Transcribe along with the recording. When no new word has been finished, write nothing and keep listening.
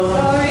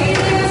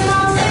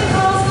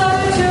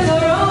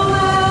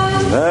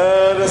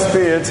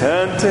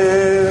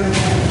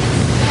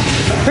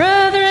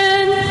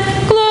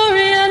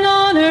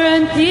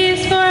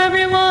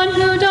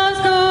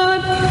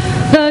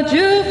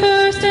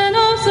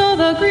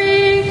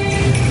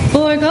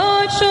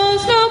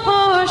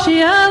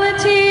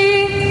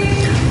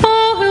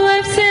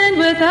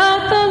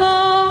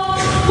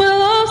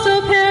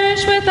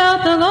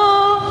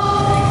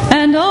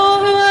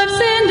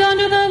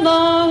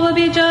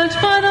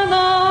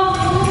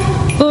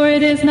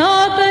is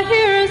not the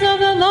hearers of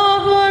the law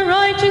who are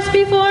righteous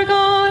before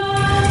God,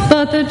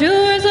 but the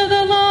doers of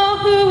the law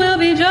who will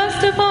be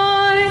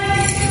justified.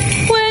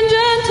 When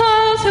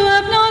Gentiles who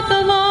have not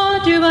the law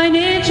do by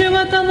nature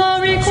what the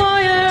law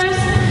requires,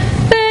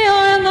 they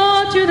are a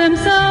law to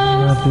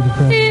themselves,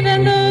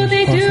 even though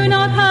they do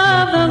not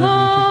have the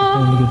law.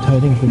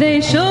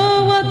 They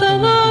show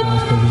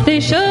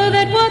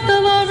that what the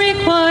law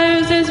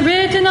requires is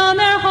written on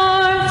their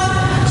hearts,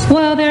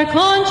 while their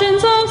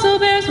conscience also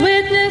bears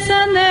witness,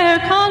 and their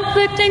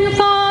conflicting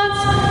thoughts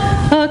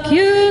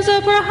accuse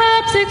or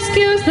perhaps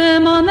excuse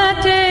them on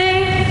that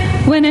day,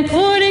 when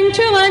according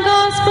to my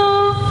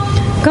gospel,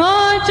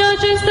 God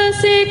judges the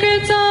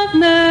secrets of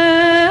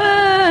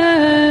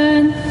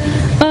men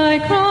by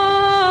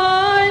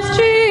Christ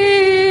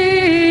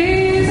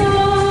Jesus.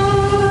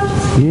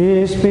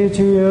 Peace be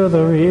to you,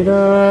 the reader.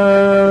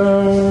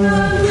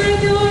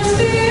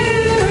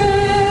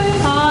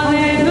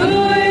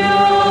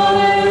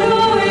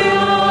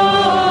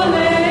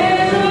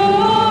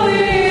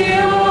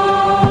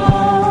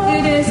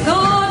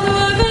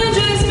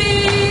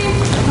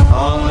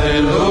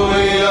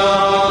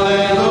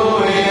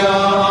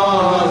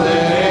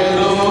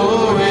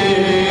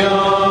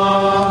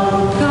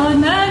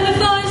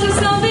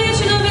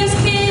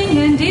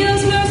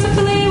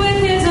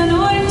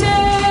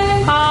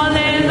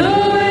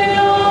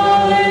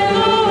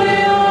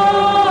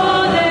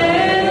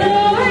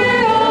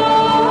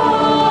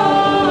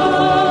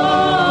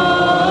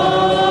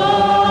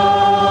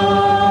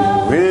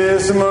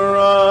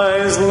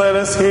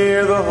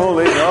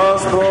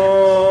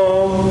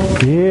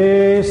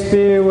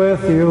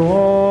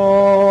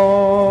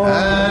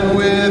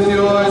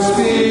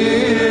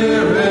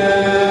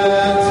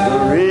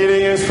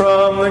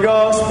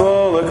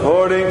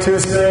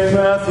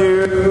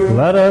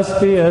 Let us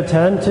be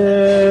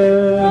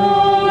attentive.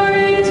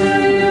 Glory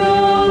to you,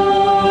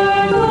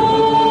 Lord,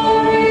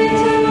 glory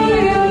to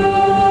you.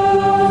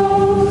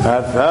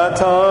 At that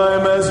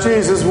time, as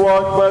Jesus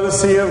walked by the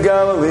Sea of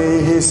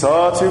Galilee, he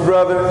saw two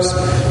brothers,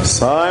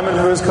 Simon,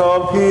 who is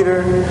called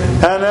Peter,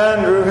 and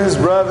Andrew, his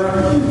brother,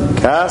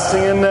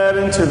 casting a net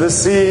into the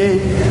sea,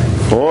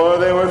 for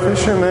they were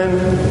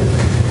fishermen.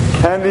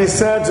 And he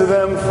said to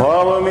them,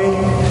 "Follow me,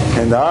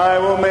 and I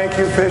will make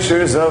you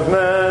fishers of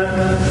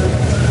men."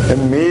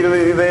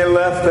 Immediately they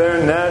left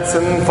their nets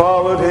and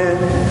followed him.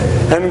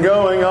 And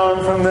going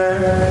on from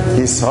there,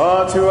 he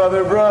saw two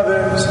other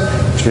brothers,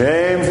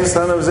 James the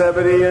son of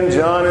Zebedee and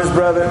John his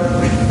brother,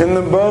 in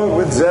the boat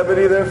with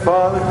Zebedee their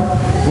father,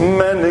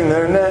 mending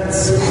their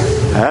nets.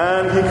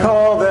 And he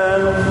called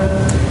them.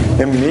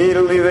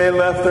 Immediately they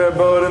left their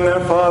boat and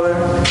their father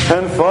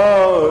and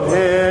followed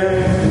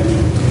him.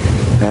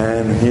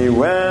 And he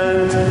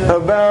went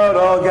about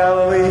all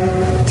Galilee,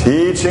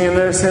 teaching in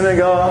their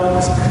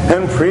synagogues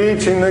and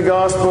preaching the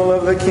gospel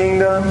of the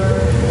kingdom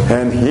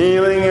and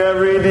healing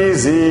every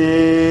disease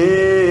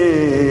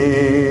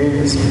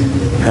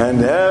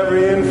and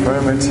every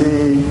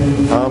infirmity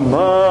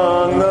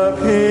among the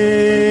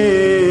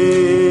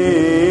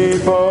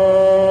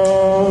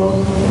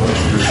people.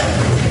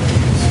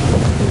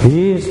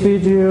 Peace be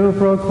to you,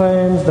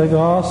 proclaims the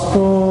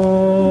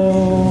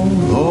gospel.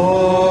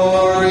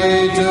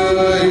 Glory to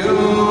you,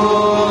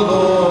 Lord.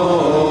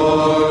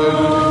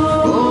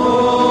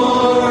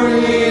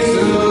 Glory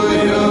to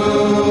you.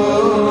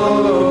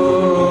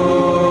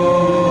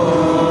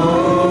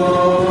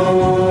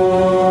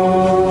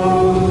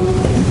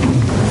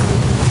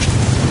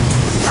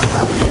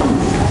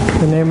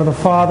 In the name of the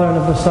Father, and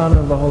of the Son, and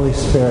of the Holy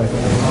Spirit.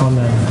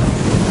 Amen.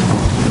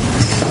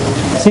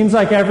 Seems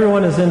like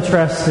everyone is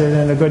interested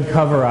in a good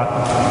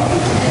cover-up.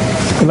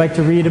 We like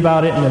to read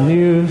about it in the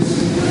news,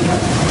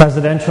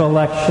 presidential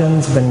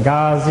elections,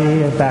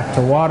 Benghazi, back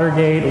to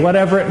Watergate,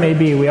 whatever it may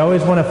be. We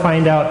always want to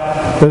find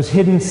out those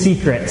hidden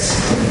secrets,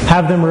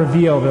 have them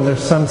revealed, and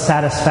there's some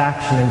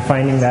satisfaction in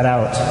finding that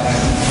out.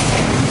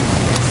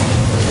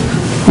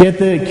 Yet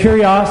the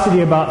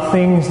curiosity about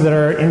things that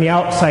are in the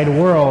outside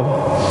world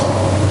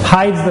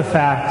hides the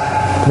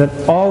fact that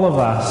all of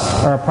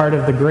us are a part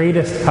of the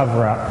greatest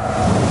cover-up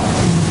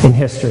in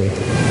history.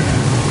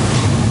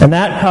 And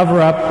that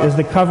cover-up is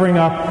the covering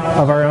up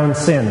of our own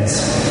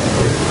sins.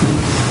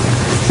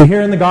 We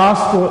hear in the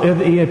gospel, in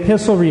the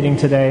epistle reading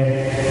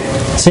today,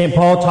 St.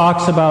 Paul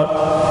talks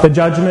about the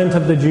judgment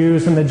of the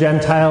Jews and the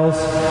Gentiles.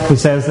 He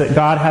says that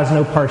God has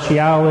no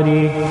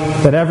partiality,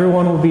 that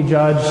everyone will be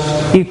judged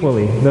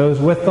equally, those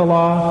with the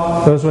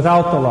law, those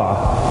without the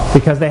law,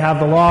 because they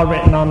have the law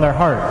written on their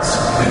hearts.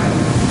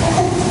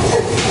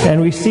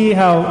 And we see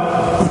how,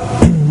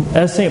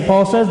 as St.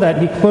 Paul says that,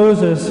 he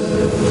closes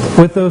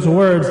with those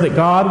words that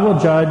God will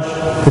judge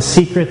the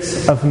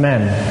secrets of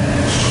men.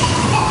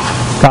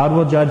 God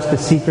will judge the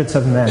secrets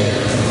of men.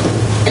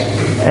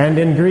 And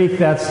in Greek,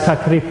 that's ta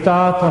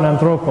krypta ton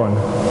anthropon.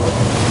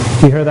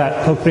 You hear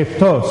that? To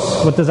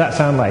kryptos. What does that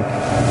sound like?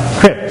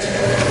 Crypt.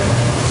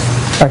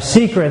 Our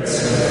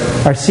secrets,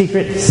 our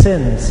secret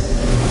sins,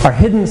 our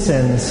hidden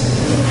sins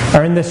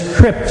are in this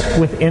crypt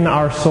within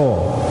our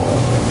soul.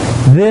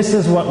 This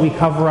is what we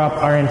cover up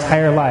our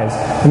entire lives.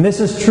 And this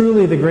is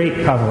truly the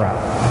great cover-up.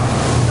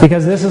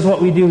 Because this is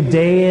what we do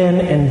day in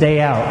and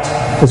day out,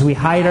 is we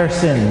hide our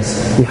sins.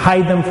 We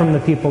hide them from the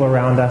people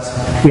around us.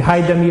 We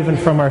hide them even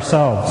from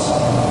ourselves.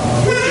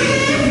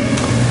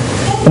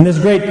 And this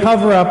great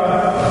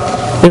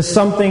cover-up is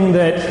something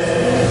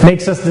that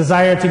makes us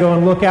desire to go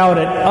and look out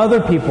at other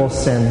people's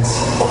sins.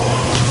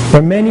 There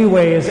are many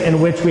ways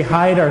in which we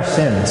hide our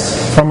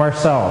sins from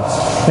ourselves.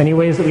 Many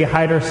ways that we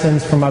hide our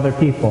sins from other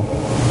people.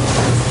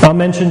 I'll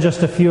mention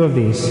just a few of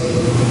these.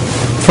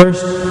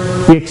 First,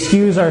 we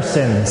excuse our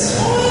sins.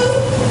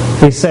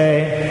 We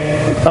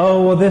say,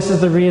 oh, well, this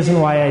is the reason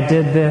why I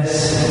did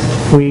this.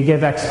 We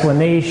give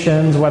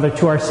explanations, whether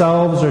to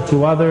ourselves or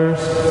to others.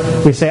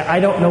 We say, I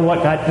don't know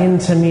what got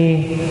into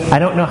me. I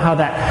don't know how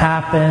that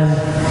happened.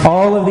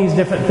 All of these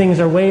different things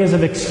are ways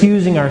of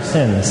excusing our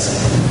sins,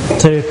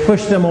 to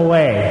push them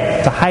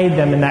away, to hide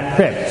them in that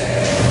crypt.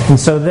 And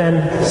so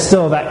then,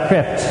 still, that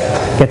crypt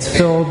gets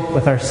filled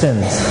with our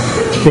sins,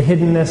 the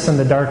hiddenness and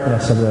the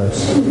darkness of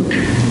those.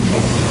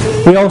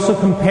 We also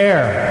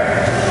compare.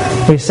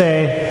 We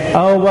say,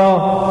 oh,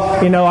 well,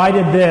 I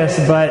did this,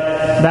 but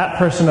that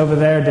person over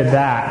there did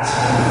that.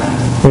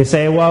 We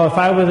say, well, if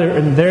I were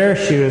in their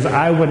shoes,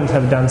 I wouldn't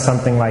have done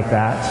something like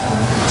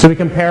that. So we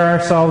compare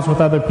ourselves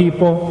with other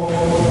people.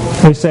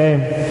 We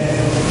say,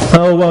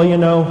 oh,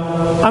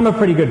 well, I'm a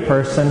pretty good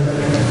person.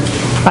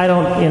 I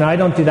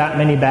don't do that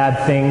many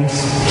bad things.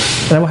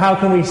 And how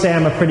can we say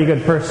I'm a pretty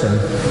good person?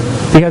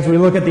 Because we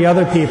look at the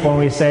other people and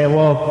we say,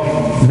 well,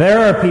 there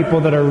are people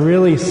that are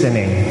really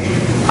sinning.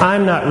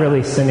 I'm not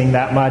really sinning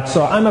that much,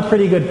 so I'm a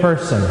pretty good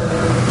person.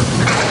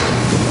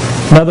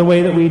 Another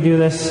way that we do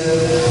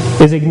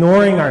this is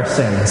ignoring our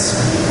sins.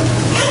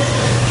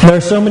 There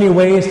are so many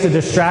ways to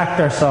distract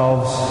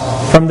ourselves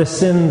from the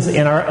sins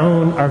in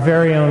our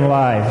very own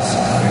lives.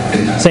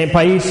 St.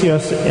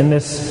 Paisios, in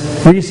this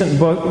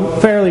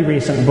fairly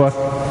recent book,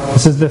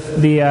 this is the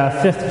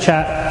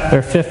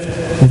fifth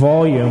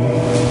volume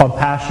of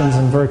Passions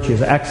and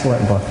Virtues,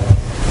 excellent book.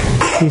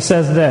 He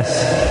says this: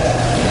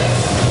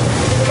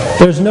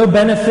 there's no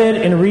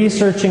benefit in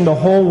researching the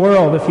whole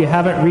world if you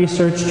haven't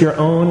researched your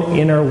own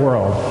inner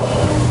world.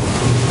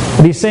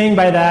 What he's saying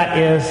by that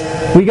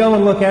is, we go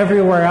and look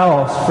everywhere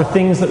else for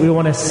things that we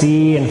want to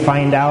see and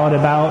find out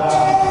about,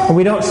 and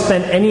we don't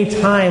spend any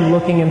time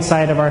looking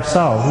inside of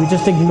ourselves. We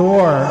just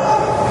ignore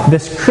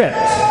this crypt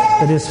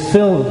that is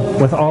filled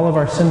with all of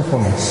our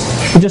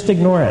sinfulness. We just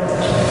ignore it.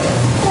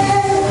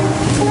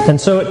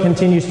 And so it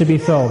continues to be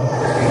filled.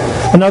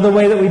 Another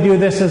way that we do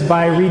this is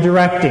by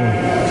redirecting.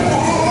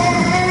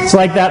 It's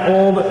like that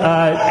old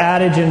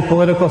adage in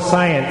political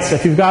science: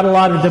 if you've got a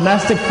lot of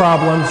domestic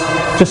problems,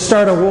 just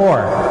start a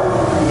war.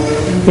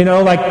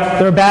 Like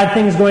there are bad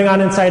things going on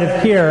inside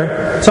of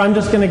here, so I'm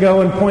just going to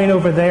go and point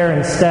over there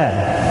instead.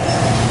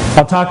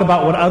 I'll talk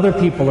about what other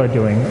people are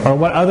doing or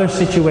what other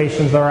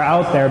situations there are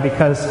out there,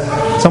 because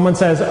someone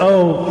says,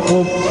 oh,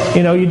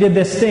 well, you did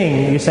this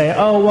thing. You say,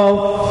 oh,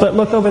 well, but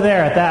look over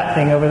there at that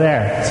thing over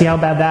there. See how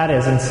bad that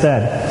is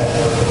instead.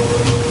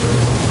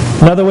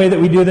 Another way that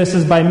we do this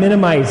is by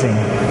minimizing.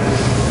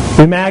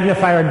 We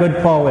magnify our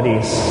good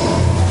qualities.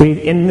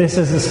 And this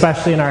is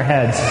especially in our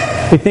heads.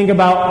 We think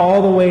about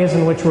all the ways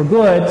in which we're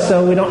good,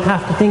 so we don't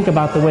have to think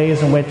about the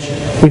ways in which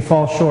we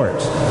fall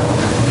short.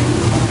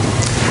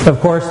 Of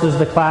course, there's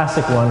the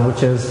classic one,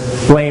 which is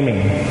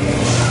blaming.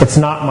 It's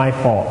not my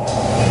fault.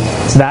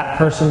 It's that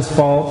person's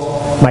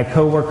fault. My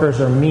coworkers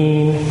are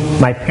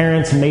mean. My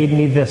parents made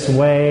me this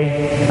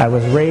way. I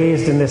was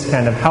raised in this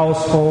kind of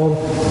household.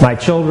 My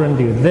children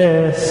do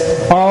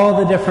this. All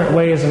the different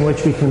ways in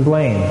which we can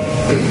blame.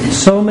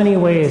 So many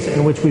ways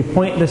in which we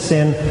point the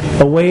sin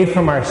away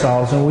from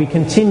ourselves, and we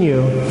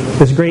continue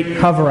this great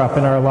cover-up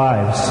in our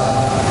lives.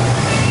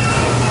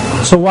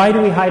 So why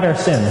do we hide our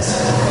sins?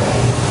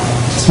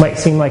 This might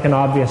seem like an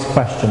obvious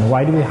question.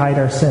 Why do we hide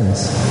our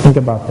sins? Think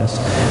about this.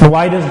 And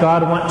why does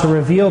God want to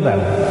reveal them?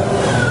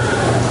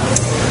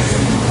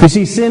 You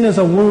see, sin is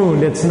a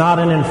wound. It's not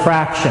an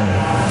infraction.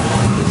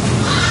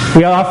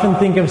 We often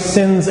think of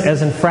sins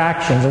as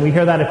infractions, and we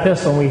hear that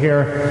epistle and we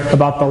hear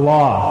about the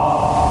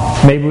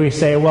law. Maybe we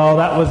say, well,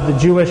 that was the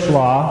Jewish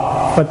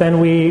law, but then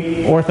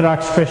we,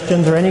 Orthodox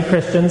Christians or any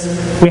Christians,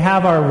 we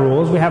have our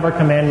rules, we have our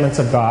commandments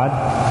of God.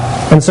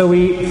 And so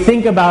we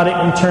think about it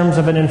in terms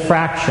of an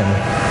infraction,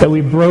 that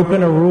we've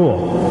broken a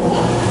rule.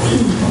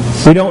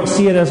 We don't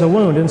see it as a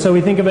wound, and so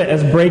we think of it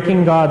as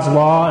breaking God's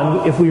law,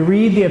 and if we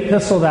read the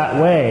epistle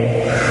that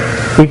way,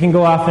 we can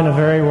go off in a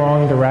very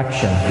wrong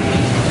direction.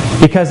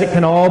 Because it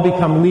can all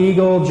become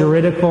legal,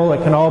 juridical,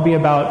 it can all be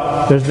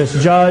about, there's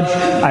this judge,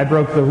 I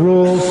broke the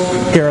rules,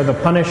 here are the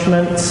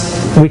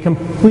punishments. We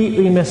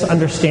completely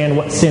misunderstand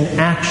what sin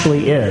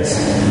actually is,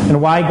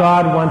 and why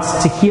God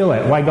wants to heal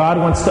it, why God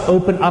wants to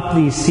open up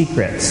these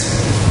secrets.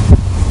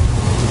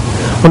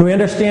 When we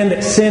understand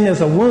that sin is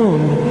a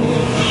wound,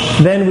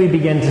 then we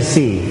begin to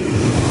see.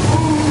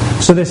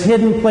 So this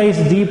hidden place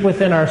deep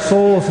within our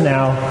souls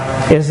now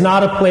is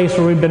not a place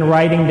where we've been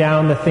writing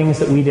down the things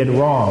that we did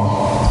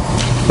wrong,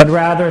 but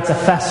rather it's a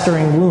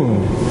festering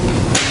wound.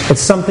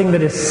 It's something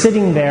that is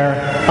sitting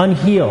there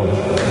unhealed.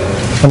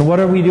 And what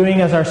are we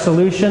doing as our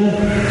solution?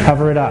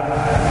 Cover it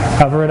up.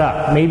 Cover it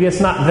up. Maybe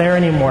it's not there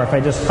anymore if I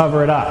just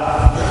cover it up.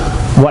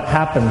 What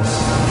happens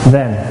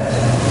then?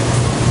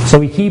 So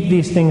we keep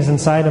these things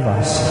inside of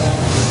us.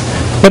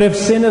 But if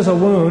sin is a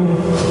wound,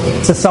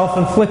 it's a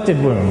self-inflicted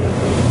wound.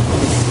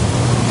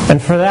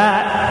 And for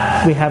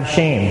that, we have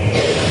shame.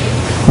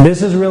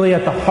 This is really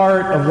at the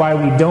heart of why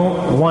we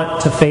don't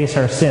want to face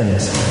our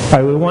sins.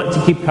 Why we want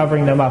to keep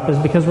covering them up is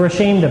because we're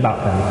ashamed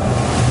about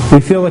them. We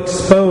feel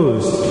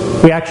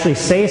exposed. We actually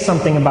say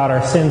something about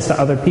our sins to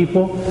other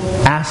people,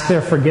 ask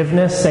their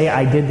forgiveness, say,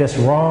 I did this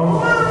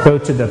wrong, go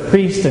to the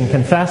priest and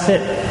confess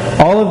it.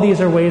 All of these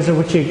are ways in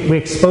which we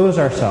expose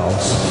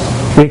ourselves.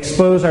 We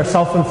expose our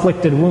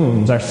self-inflicted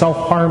wounds, our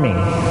self-harming.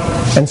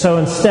 And so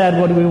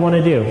instead, what do we want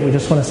to do? We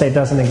just want to say it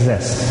doesn't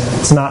exist.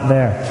 It's not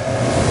there.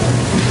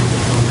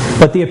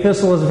 But the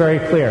epistle is very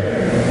clear.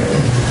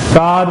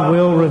 God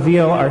will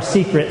reveal our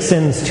secret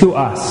sins to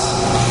us.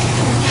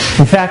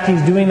 In fact,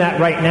 He's doing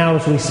that right now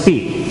as we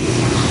speak.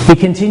 He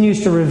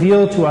continues to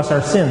reveal to us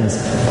our sins.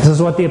 This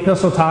is what the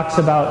epistle talks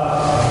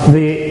about,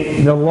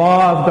 the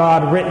law of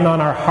God written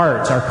on our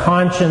hearts, our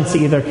conscience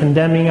either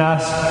condemning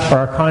us or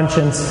our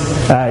conscience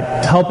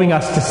helping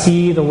us to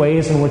see the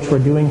ways in which we're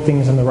doing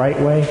things in the right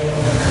way.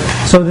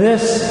 So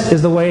this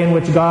is the way in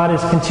which God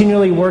is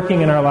continually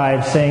working in our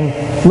lives,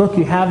 saying, look,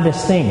 you have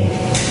this thing.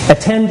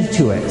 Attend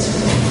to it.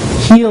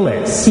 Heal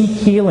it. Seek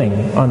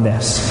healing on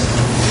this.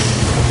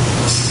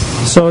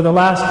 So the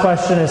last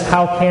question is,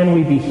 how can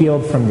we be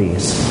healed from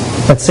these?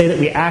 Let's say that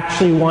we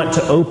actually want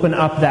to open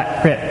up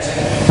that crypt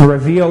and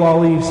reveal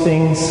all these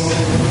things,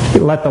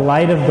 let the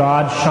light of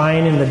God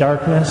shine in the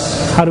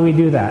darkness. How do we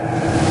do that?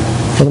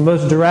 Well, the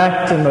most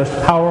direct and most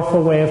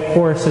powerful way, of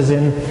course, is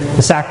in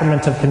the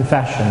sacrament of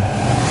confession.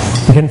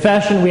 In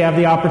confession, we have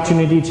the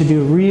opportunity to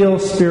do real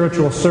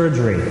spiritual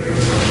surgery.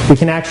 We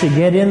can actually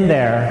get in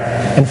there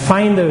and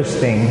find those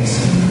things,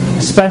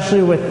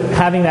 especially with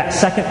having that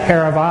second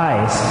pair of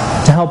eyes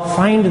to help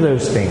find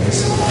those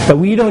things that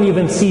we don't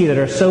even see, that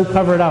are so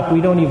covered up,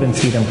 we don't even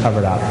see them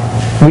covered up.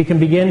 We can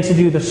begin to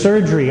do the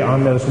surgery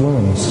on those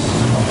wounds.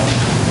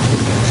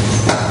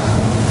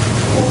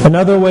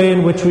 Another way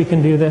in which we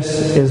can do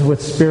this is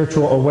with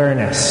spiritual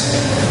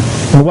awareness.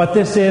 And what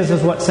this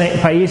is what St.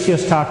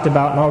 Paisius talked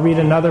about, and I'll read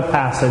another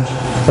passage,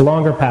 a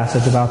longer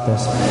passage about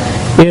this,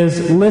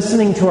 is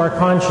listening to our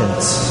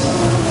conscience,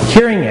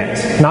 hearing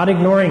it, not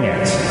ignoring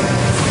it.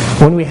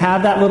 When we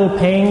have that little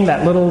pain,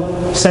 that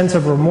little sense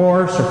of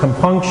remorse or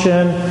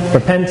compunction,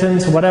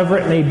 repentance, whatever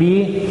it may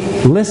be,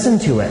 listen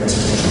to it,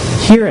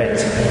 hear it,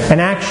 and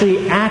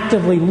actually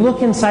actively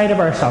look inside of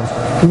ourselves.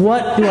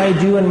 What do I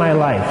do in my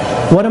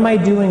life? What am I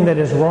doing that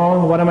is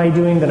wrong? What am I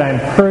doing that I'm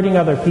hurting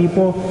other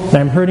people,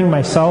 that I'm hurting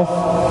myself?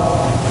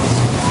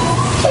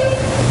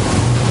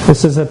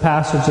 This is a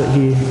passage that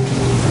he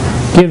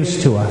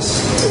gives to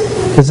us.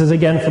 This is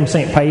again from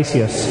St.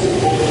 Paisius.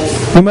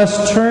 You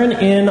must turn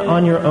in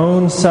on your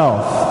own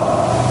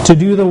self, to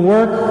do the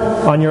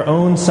work on your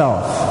own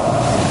self.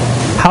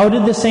 How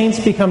did the saints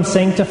become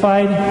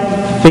sanctified?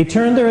 They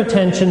turned their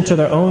attention to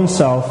their own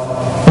self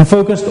and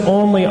focused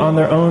only on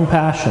their own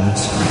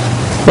passions.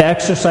 They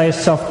exercised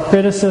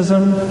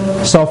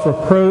self-criticism,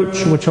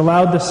 self-reproach, which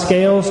allowed the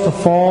scales to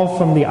fall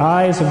from the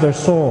eyes of their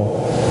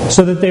soul,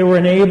 so that they were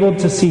enabled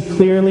to see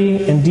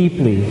clearly and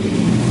deeply.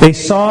 They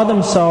saw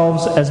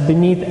themselves as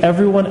beneath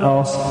everyone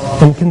else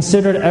and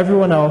considered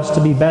everyone else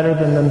to be better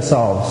than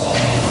themselves.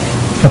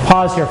 Now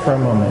pause here for a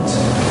moment.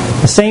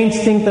 The saints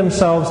think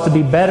themselves to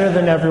be better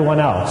than everyone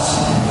else.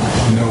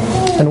 No.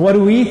 And what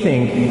do we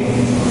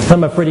think?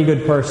 I'm a pretty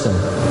good person.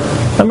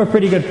 I'm a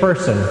pretty good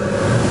person.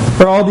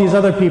 For all these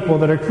other people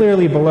that are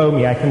clearly below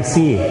me, I can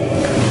see.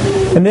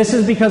 And this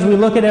is because we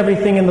look at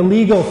everything in the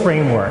legal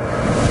framework.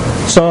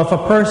 So if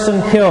a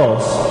person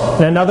kills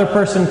and another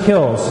person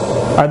kills,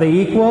 are they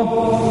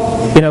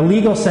equal? In a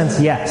legal sense,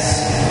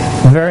 yes.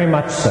 Very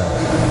much so.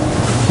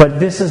 But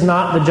this is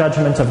not the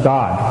judgment of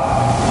God.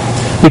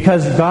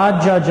 Because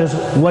God judges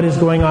what is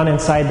going on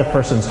inside the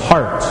person's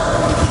heart.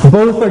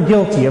 Both are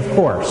guilty, of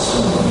course.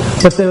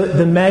 But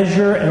the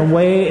measure and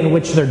way in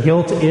which their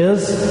guilt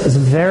is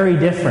very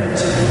different,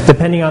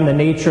 depending on the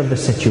nature of the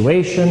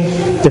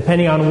situation,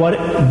 depending on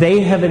what they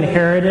have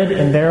inherited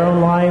in their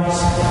own lives.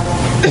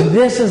 And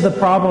this is the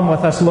problem with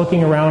us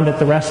looking around at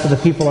the rest of the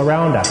people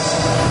around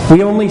us.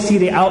 We only see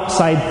the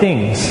outside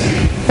things.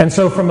 And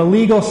so from a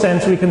legal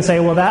sense, we can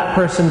say, well, that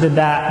person did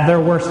that, they're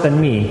worse than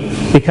me,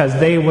 because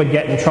they would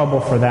get in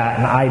trouble for that,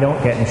 and I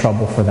don't get in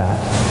trouble for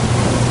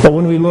that. But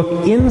when we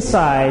look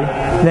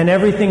inside, then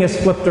everything is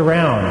flipped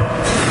around.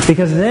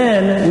 Because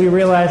then we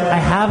realize I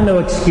have no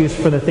excuse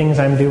for the things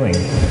I'm doing.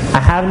 I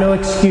have no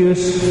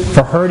excuse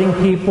for hurting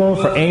people,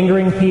 for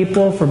angering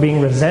people, for being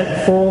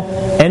resentful,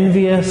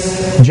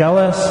 envious,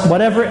 jealous,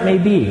 whatever it may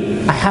be.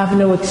 I have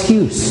no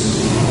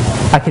excuse.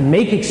 I can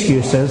make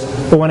excuses,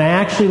 but when I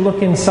actually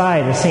look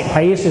inside, as St.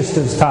 Paisius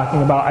is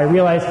talking about, I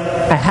realize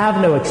I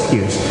have no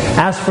excuse.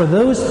 As for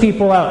those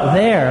people out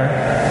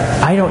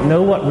there, I don't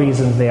know what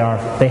reasons they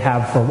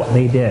have for what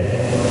they did.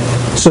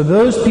 So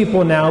those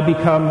people now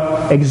become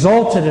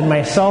exalted and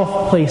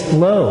myself placed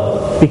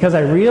low because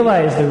I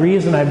realize the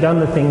reason I've done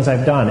the things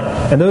I've done.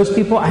 And those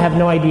people, I have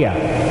no idea.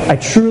 I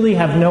truly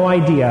have no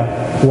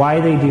idea why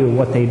they do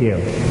what they do.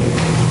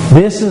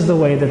 This is the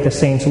way that the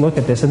saints look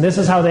at this. And this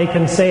is how they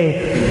can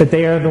say that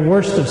they are the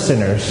worst of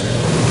sinners.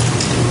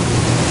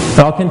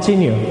 I'll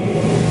continue.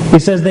 He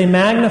says, they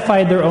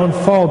magnified their own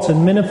faults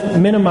and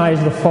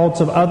minimized the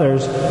faults of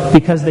others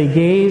because they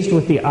gazed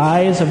with the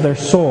eyes of their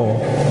soul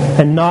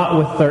and not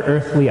with their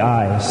earthly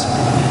eyes.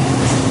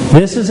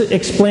 This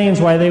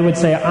explains why they would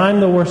say, I'm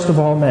the worst of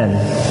all men.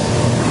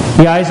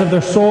 The eyes of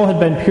their soul had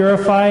been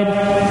purified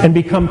and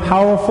become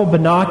powerful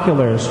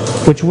binoculars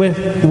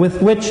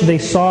with which they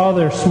saw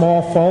their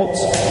small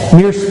faults,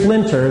 mere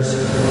splinters,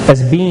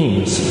 as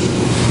beams.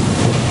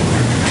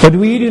 But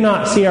we do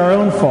not see our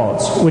own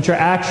faults, which are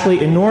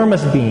actually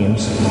enormous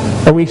beams,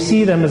 or we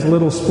see them as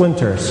little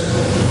splinters.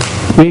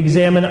 We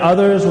examine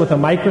others with a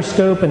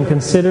microscope and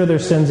consider their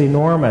sins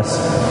enormous,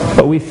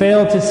 but we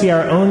fail to see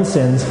our own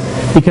sins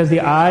because the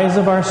eyes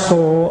of our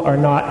soul are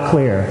not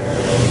clear.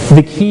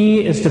 The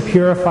key is to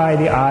purify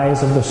the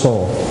eyes of the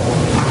soul.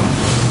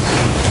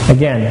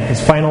 Again, his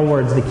final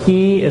words, the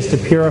key is to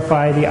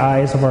purify the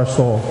eyes of our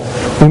soul.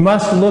 We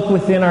must look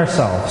within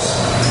ourselves.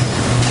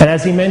 And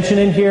as he mentioned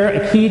in here,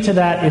 a key to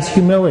that is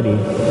humility.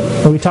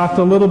 And we talked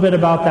a little bit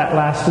about that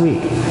last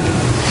week.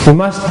 We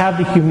must have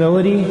the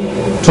humility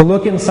to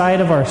look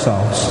inside of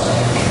ourselves.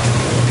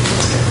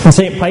 And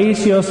St.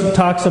 Paisios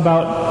talks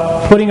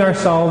about putting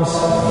ourselves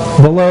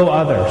below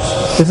others.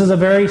 This is a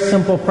very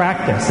simple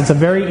practice. It's a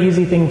very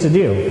easy thing to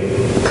do.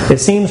 It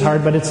seems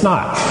hard, but it's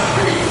not.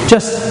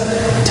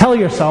 Just tell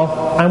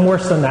yourself, I'm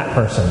worse than that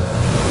person.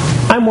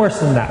 I'm worse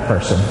than that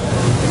person.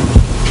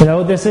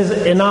 This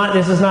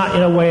is not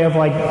in a way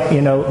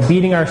of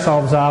beating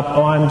ourselves up.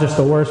 Oh, I'm just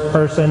the worst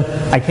person.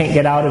 I can't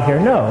get out of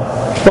here. No.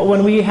 But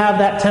when we have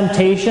that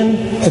temptation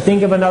to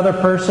think of another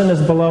person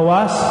as below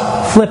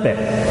us, flip it.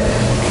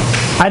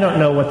 I don't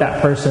know what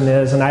that person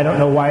is, and I don't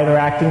know why they're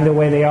acting the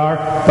way they are,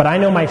 but I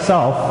know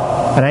myself,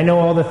 and I know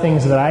all the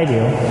things that I do.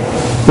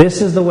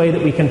 This is the way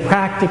that we can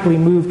practically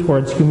move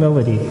towards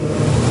humility.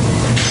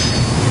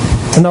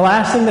 And the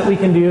last thing that we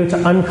can do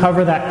to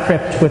uncover that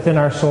crypt within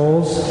our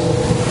souls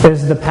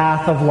is the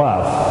path of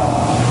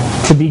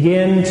love. To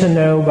begin to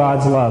know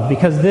God's love.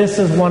 Because this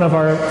is one of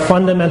our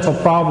fundamental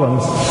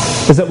problems,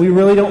 is that we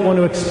really don't want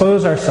to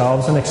expose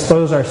ourselves and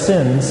expose our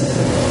sins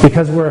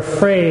because we're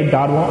afraid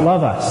God won't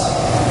love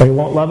us, or He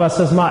won't love us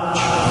as much.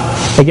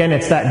 Again,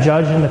 it's that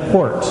judge in the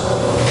court.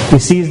 He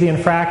sees the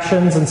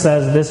infractions and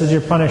says, this is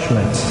your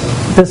punishment.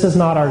 This is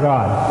not our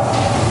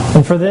God.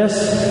 And for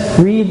this,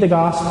 read the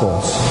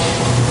Gospels.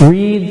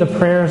 Read the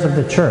prayers of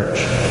the Church.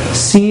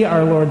 See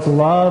our Lord's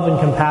love and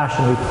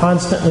compassion. We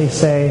constantly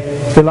say,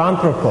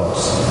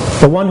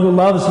 Philanthropos, the one who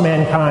loves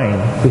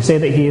mankind. We say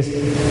that He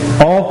is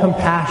all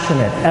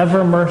compassionate,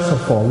 ever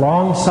merciful,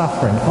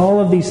 long-suffering, all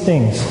of these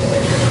things.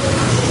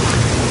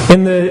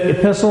 In the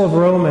Epistle of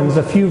Romans,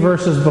 a few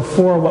verses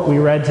before what we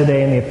read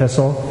today in the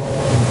Epistle,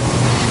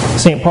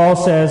 St. Paul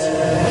says,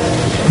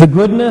 the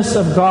goodness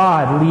of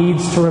God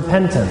leads to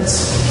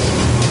repentance.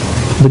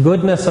 The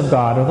goodness of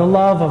God, or the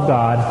love of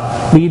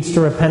God, leads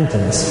to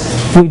repentance.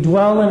 If we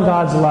dwell in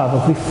God's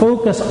love, if we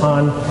focus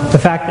on the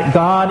fact that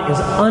God is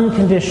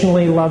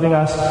unconditionally loving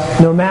us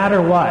no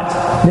matter what,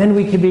 then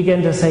we can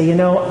begin to say,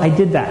 I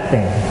did that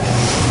thing.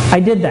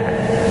 I did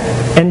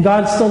that. And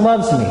God still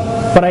loves me,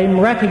 but I'm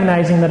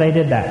recognizing that I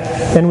did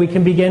that. Then we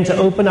can begin to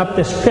open up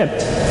this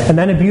crypt, and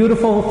then a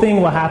beautiful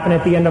thing will happen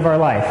at the end of our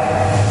life.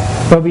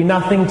 There'll be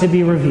nothing to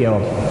be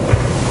revealed.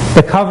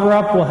 The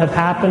cover-up will have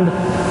happened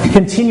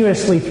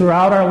continuously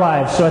throughout our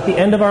lives. So at the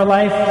end of our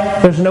life,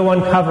 there's no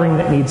uncovering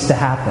that needs to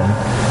happen.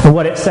 And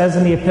what it says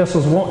in the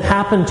epistles won't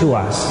happen to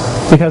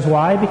us. Because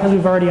why? Because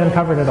we've already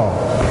uncovered it all.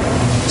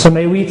 So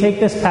may we take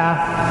this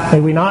path. May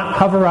we not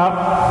cover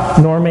up,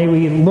 nor may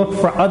we look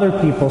for other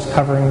people's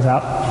coverings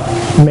up.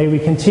 May we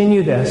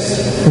continue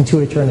this into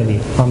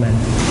eternity. Amen.